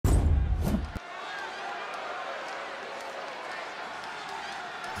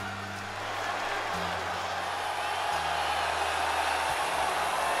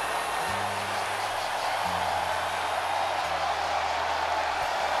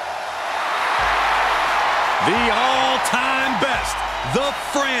the all-time best, the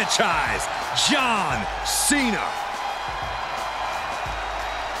franchise, John Cena.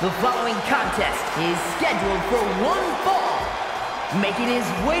 The following contest is scheduled for one fall. Making his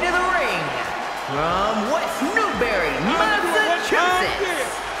way to the ring from West Newbury,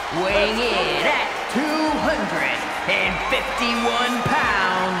 Massachusetts, weighing in at 251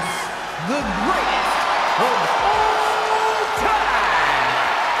 pounds, the greatest of all time,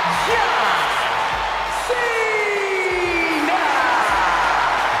 John Cena!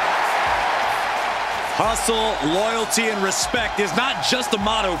 Hustle, loyalty, and respect is not just a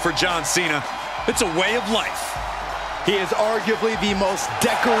motto for John Cena. It's a way of life. He is arguably the most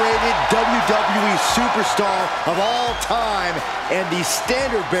decorated WWE superstar of all time and the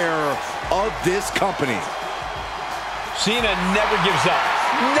standard bearer of this company. Cena never gives up,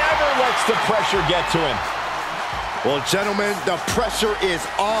 never lets the pressure get to him. Well, gentlemen, the pressure is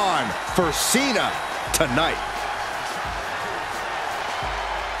on for Cena tonight.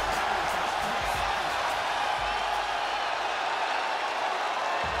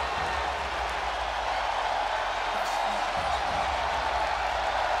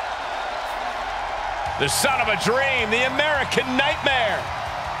 The son of a dream, the American Nightmare.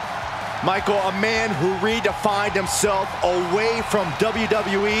 Michael, a man who redefined himself away from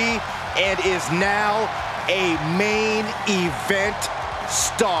WWE and is now a main event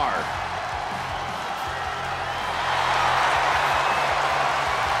star.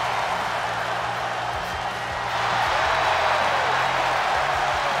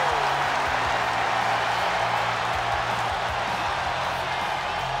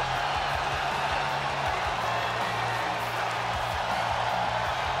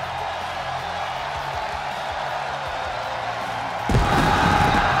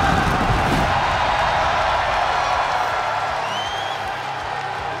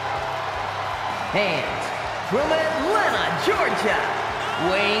 And from Atlanta, Georgia,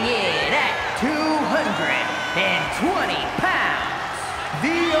 weighing in at 220 pounds,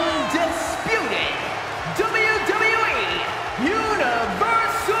 the undisputed WWE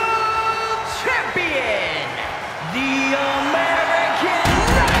Universal Champion, the American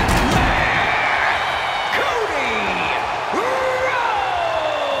Nightmare, Cody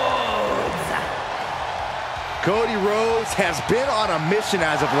Rhodes! Cody Rhodes has been on a mission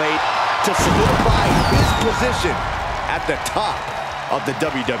as of late to solidify his position at the top of the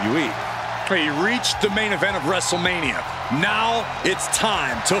WWE. He reached the main event of WrestleMania. Now it's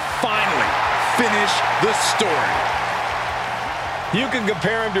time to finally finish the story. You can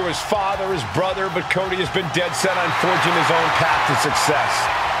compare him to his father, his brother, but Cody has been dead set on forging his own path to success.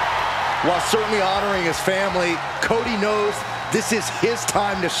 While certainly honoring his family, Cody knows this is his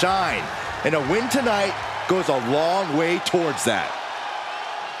time to shine, and a win tonight goes a long way towards that.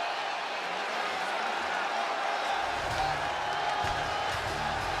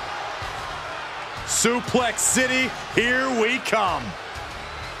 Suplex City, here we come.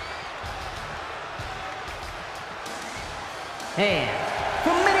 And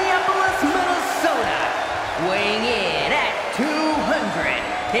from Minneapolis, Minnesota, weighing in at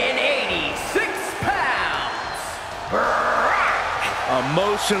 286 pounds, Brock.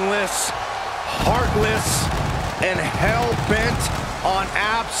 Emotionless, heartless, and hell-bent on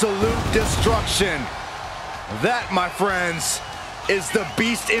absolute destruction. That, my friends, is the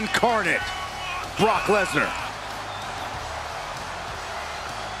beast incarnate, Brock Lesnar.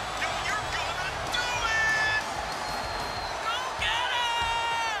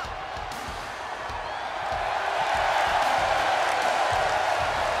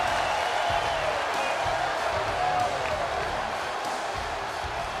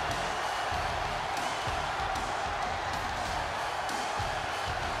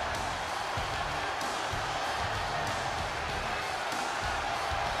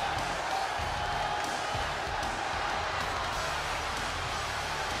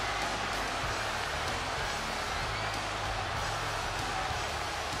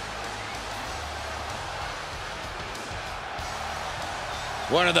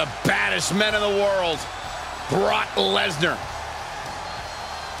 One of the baddest men in the world, Brock Lesnar.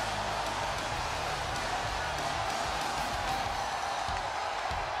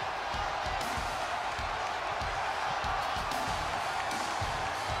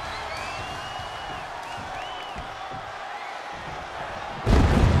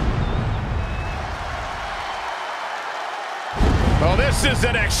 Well, this is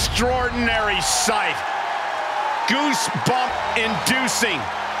an extraordinary sight. Goosebump-inducing.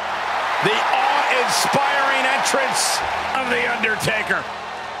 The awe-inspiring entrance of The Undertaker.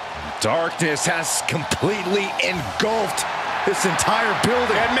 Darkness has completely engulfed this entire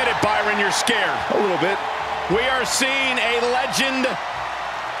building. Admit it, Byron, you're scared. A little bit. We are seeing a legend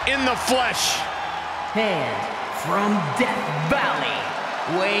in the flesh. And from Death Valley,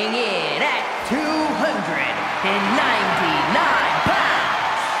 weighing in at 299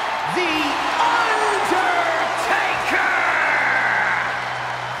 pounds, The Undertaker!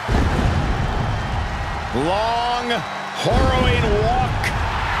 Long, harrowing walk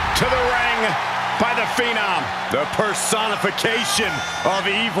to the ring by the Phenom. The personification of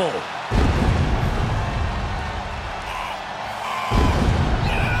evil.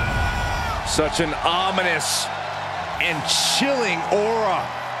 Such an ominous and chilling aura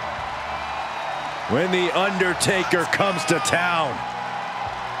when The Undertaker comes to town.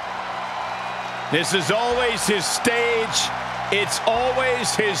 This is always his stage. It's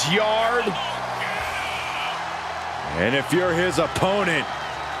always his yard. And if you're his opponent,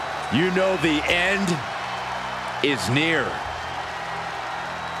 you know the end is near.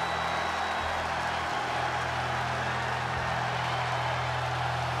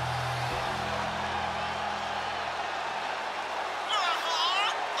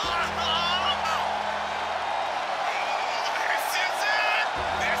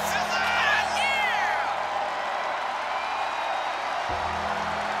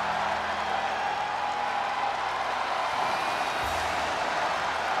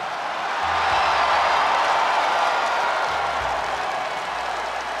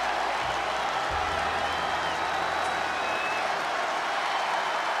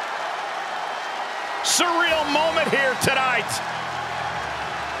 Surreal moment here tonight.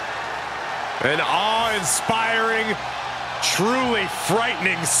 An awe-inspiring, truly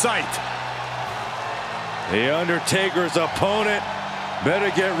frightening sight. The Undertaker's opponent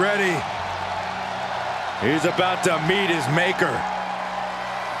better get ready. He's about to meet his maker.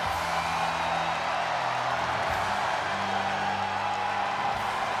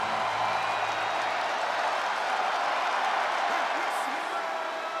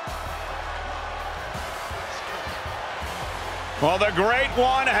 Well, the Great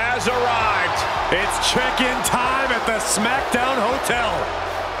One has arrived. It's check-in time at the SmackDown Hotel.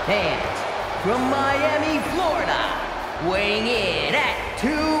 And from Miami, Florida, weighing in at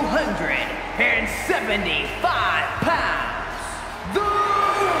 275 pounds, The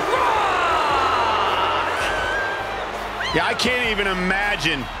Rock! Yeah, I can't even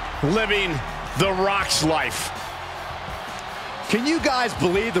imagine living The Rock's life. Can you guys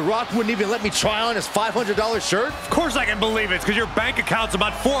believe The Rock wouldn't even let me try on his $500 shirt? Of course I can believe it. It's because your bank account's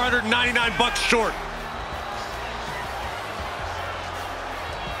about $499 short.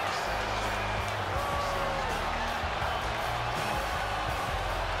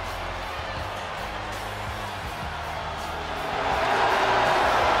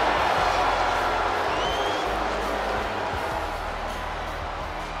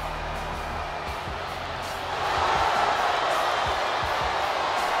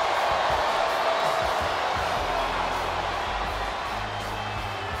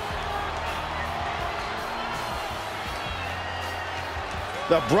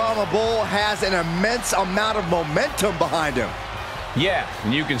 The Brahma Bull has an immense amount of momentum behind him. Yeah,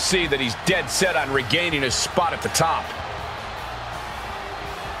 and you can see that he's dead set on regaining his spot at the top.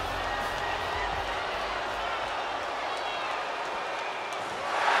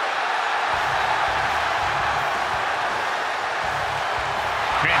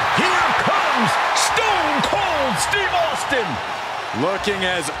 And here comes Stone Cold Steve Austin. Looking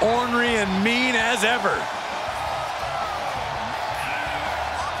as ornery and mean as ever.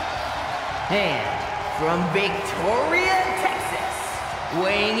 And from Victoria, Texas,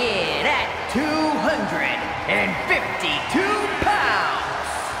 weighing in at 252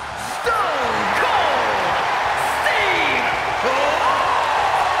 pounds, Stone Cold Steve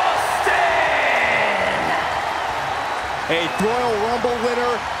Austin! A Royal Rumble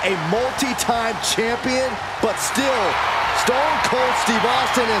winner, a multi-time champion, but still, Stone Cold Steve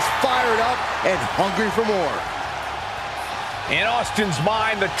Austin is fired up and hungry for more. In Austin's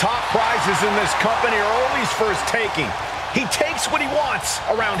mind, the top prizes in this company are always for his taking. He takes what he wants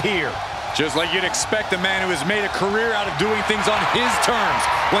around here. Just like you'd expect a man who has made a career out of doing things on his terms.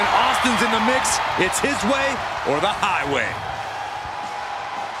 When Austin's in the mix, it's his way or the highway.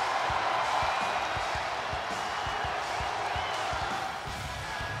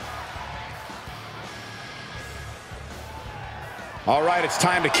 All right, it's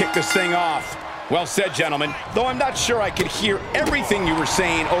time to kick this thing off. Well said, gentlemen, though I'm not sure I could hear everything you were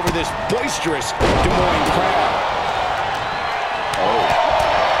saying over this boisterous Des Moines crowd.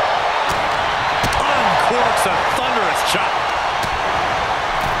 Uncorks a thunderous chop.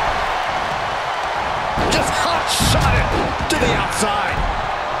 Just hot shot it to the outside.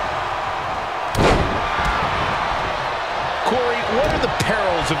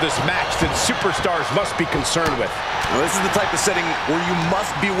 details of this match that superstars must be concerned with. Well, this is the type of setting where you must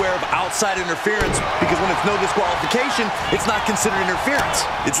be aware of outside interference, because when it's no disqualification, it's not considered interference.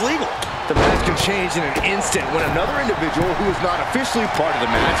 It's legal. The match can change in an instant when another individual who is not officially part of the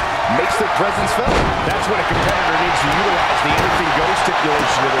match makes their presence felt. That's when a competitor needs to utilize the anything goes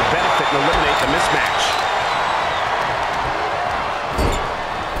stipulation to their benefit and eliminate the mismatch.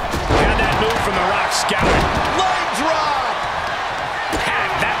 And that move from The Rock scouted. Leg drop!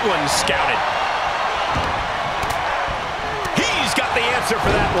 Had that one scouted. He's got the answer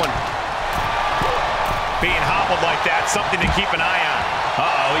for that one. Being hobbled like that, something to keep an eye on.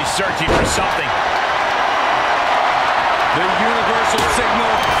 Uh-oh, he's searching for something. The universal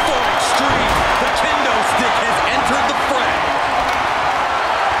signal for extreme. The kendo stick has entered the fray.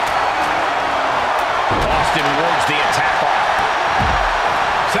 Austin wards the attack off.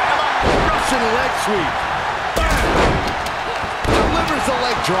 Set him up. Russian leg sweep. Bam! Delivers the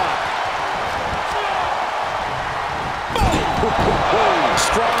leg drop. Boom!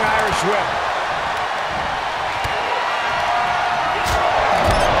 Strong Irish whip.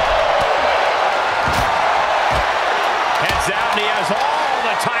 Out, and he has all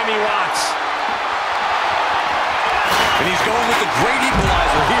the time he wants. And he's going with the great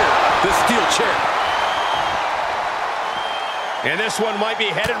equalizer here, the steel chair. And this one might be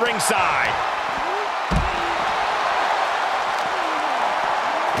headed ringside.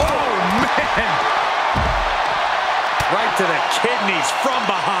 Oh, man! Right to the kidneys from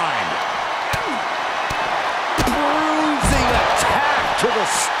behind. Bruising attack to the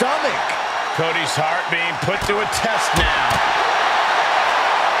stomach. Cody's heart being put to a test now.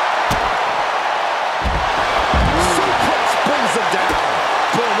 Suplex brings him down.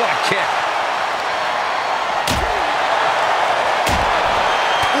 Boom, what a kick.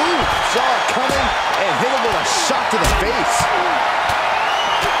 Ooh, saw it coming and hit him with a shot to the face.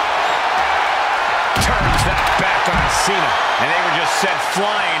 Turns that back on Cena. And they were just sent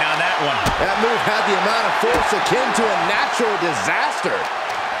flying on that one. That move had the amount of force akin to a natural disaster.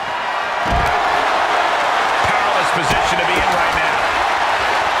 Powerless position to be in right now.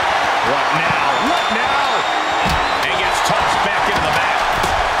 What now? What now? And gets tossed back into the mat.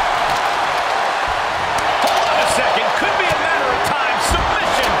 Hold on a second. Could be a matter of time.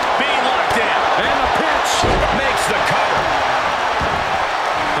 Submission being locked in. And the pitch Makes the cover.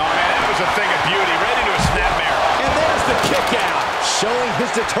 Oh, man, that was a thing of beauty. Right into a snapmare. And there's the kick out. Showing his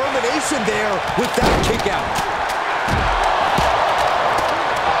determination there with that kick out.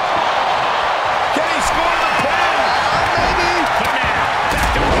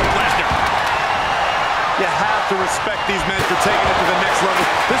 You have to respect these men for taking it to the next level.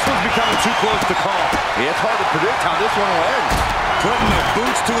 This one's becoming too close to call. Yeah, it's hard to predict how this one will end. Putting the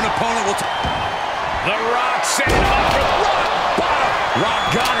boots to an opponent will... The Rock setting him up for the rock bottom. Rock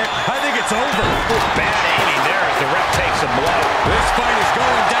got it. I think it's over. Bad aiming there as the ref takes a blow. This fight is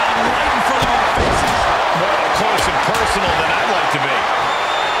going down right in front of our faces. More up close and personal than I'd like to be.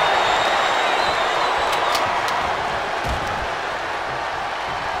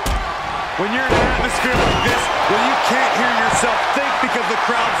 When you're in an atmosphere like this, where you can't hear yourself think because the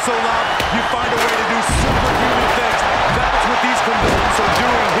crowd's so loud, you find a way to do superhuman things. That's what these combatants are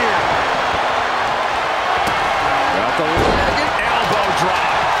doing here. Got the leg. Elbow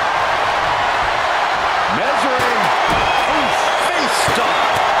drop. Measuring. Oh, face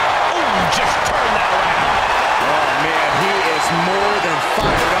stop. Ooh, just turn that around. Oh, man, he is more than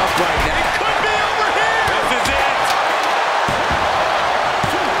fired up right now. It could be over here. This is it.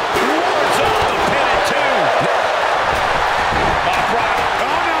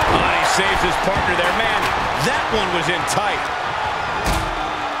 Saves his partner there. Man, that one was in tight.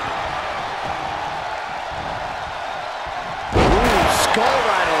 Ooh, skull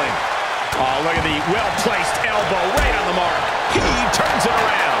rattling. Oh, look at the well-placed elbow right on the mark. He turns it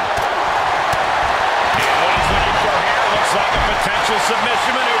around. And what he's looking for here looks like a potential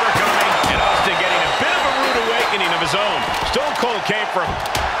submission maneuver coming. And Austin getting a bit of a rude awakening of his own. Stone Cold came from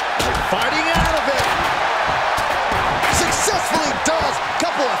Fighting out of it. Successfully does.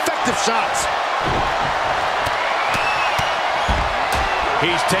 Couple effective shots.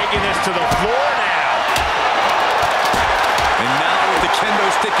 He's taking this to the floor now. And now with the kendo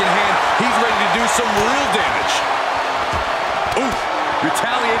stick in hand, he's ready to do some real damage. Oof,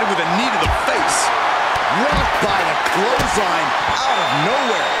 retaliated with a knee to the face. Rocked by the clothesline out of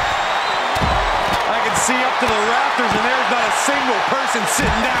nowhere. I can see up to the rafters, and there's not a single person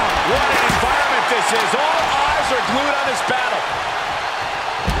sitting down. What an environment this is. All eyes are glued on this battle.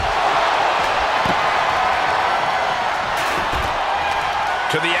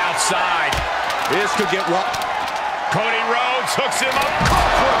 To the outside. This could get rough. Cody Rhodes hooks him up.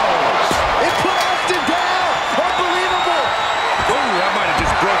 Rhodes. It put Austin down. Unbelievable. Ooh, that might have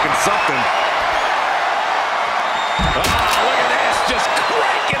just broken something. Oh, look at this. Just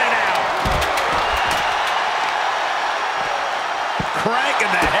cranking it out.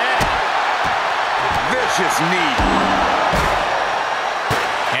 Cranking the head. Vicious knee.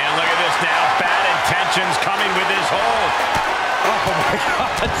 And look at this now. Bad intentions coming with his hold. Oh, my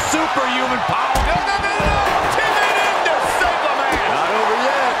God. Superhuman power. No. Timid in to save the man. Not over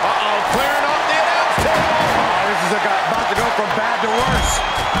yet. Uh-oh, clearing off the announce table. Oh, this is about to go from bad to worse.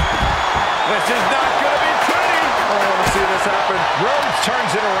 This is not going to be pretty. Oh, I want to see this happen. Rhodes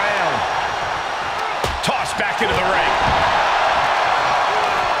turns it around. Tossed back into the ring.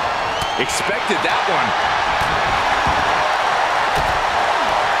 Expected that one.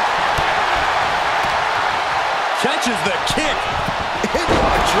 Catches the kick. Into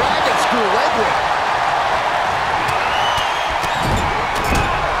a dragon screw leg whip.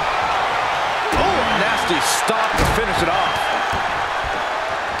 Oh, nasty stop to finish it off.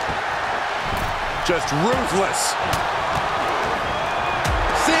 Just ruthless.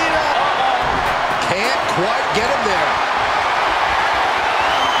 Cena. Can't quite get him there.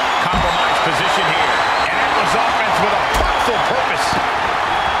 Compromised position here. And it was offense with a powerful purpose.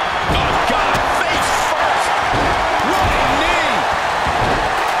 Oh, God. Face first. Running knee.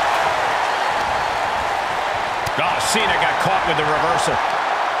 Oh, Cena got caught with the reversal.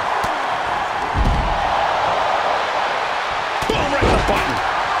 Boom, right in the button.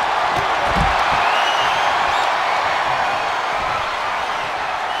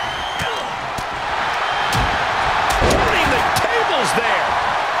 Turning the tables there.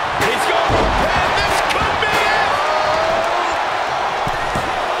 He's going to pin. This could be it.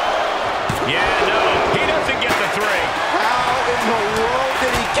 Yeah, no, he doesn't get the three. How in the world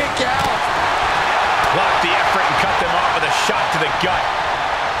did he kick out? Blocked the effort and cut them off with a shot to the gut.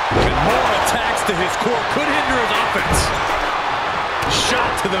 And more attacks to his core could hinder his offense.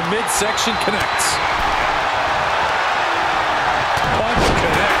 Shot to the midsection connects. Punch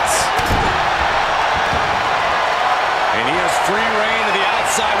connects. And he has free reign to the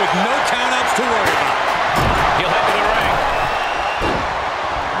outside with no countouts to worry about. He'll head to the ring.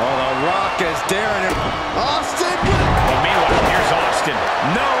 Oh, The Rock is daring him. Austin. Well, meanwhile, here's Austin.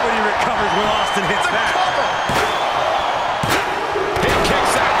 Nobody recovers when Austin hits that. He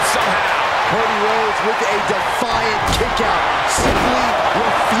kicks out somehow. Cody Rhodes with a defiant kick out, simply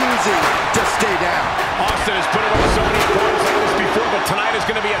refusing to stay down. Austin has put away so many opponents like this before, but tonight is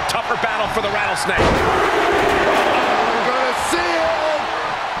going to be a tougher battle for the Rattlesnake. We're gonna see it.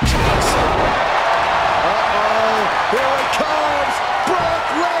 Here it comes, Brock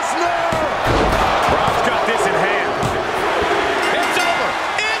Lesnar. Brock's got this in hand. It's over.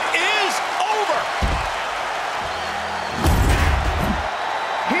 It is over.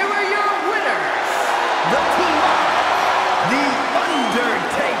 Here are your winners. The team up. The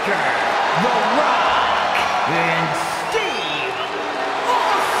Undertaker, The Rock, and Steve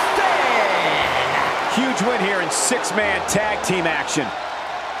Austin. Huge win here in six-man tag team action.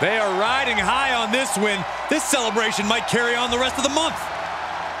 They are riding high on this win. This celebration might carry on the rest of the month.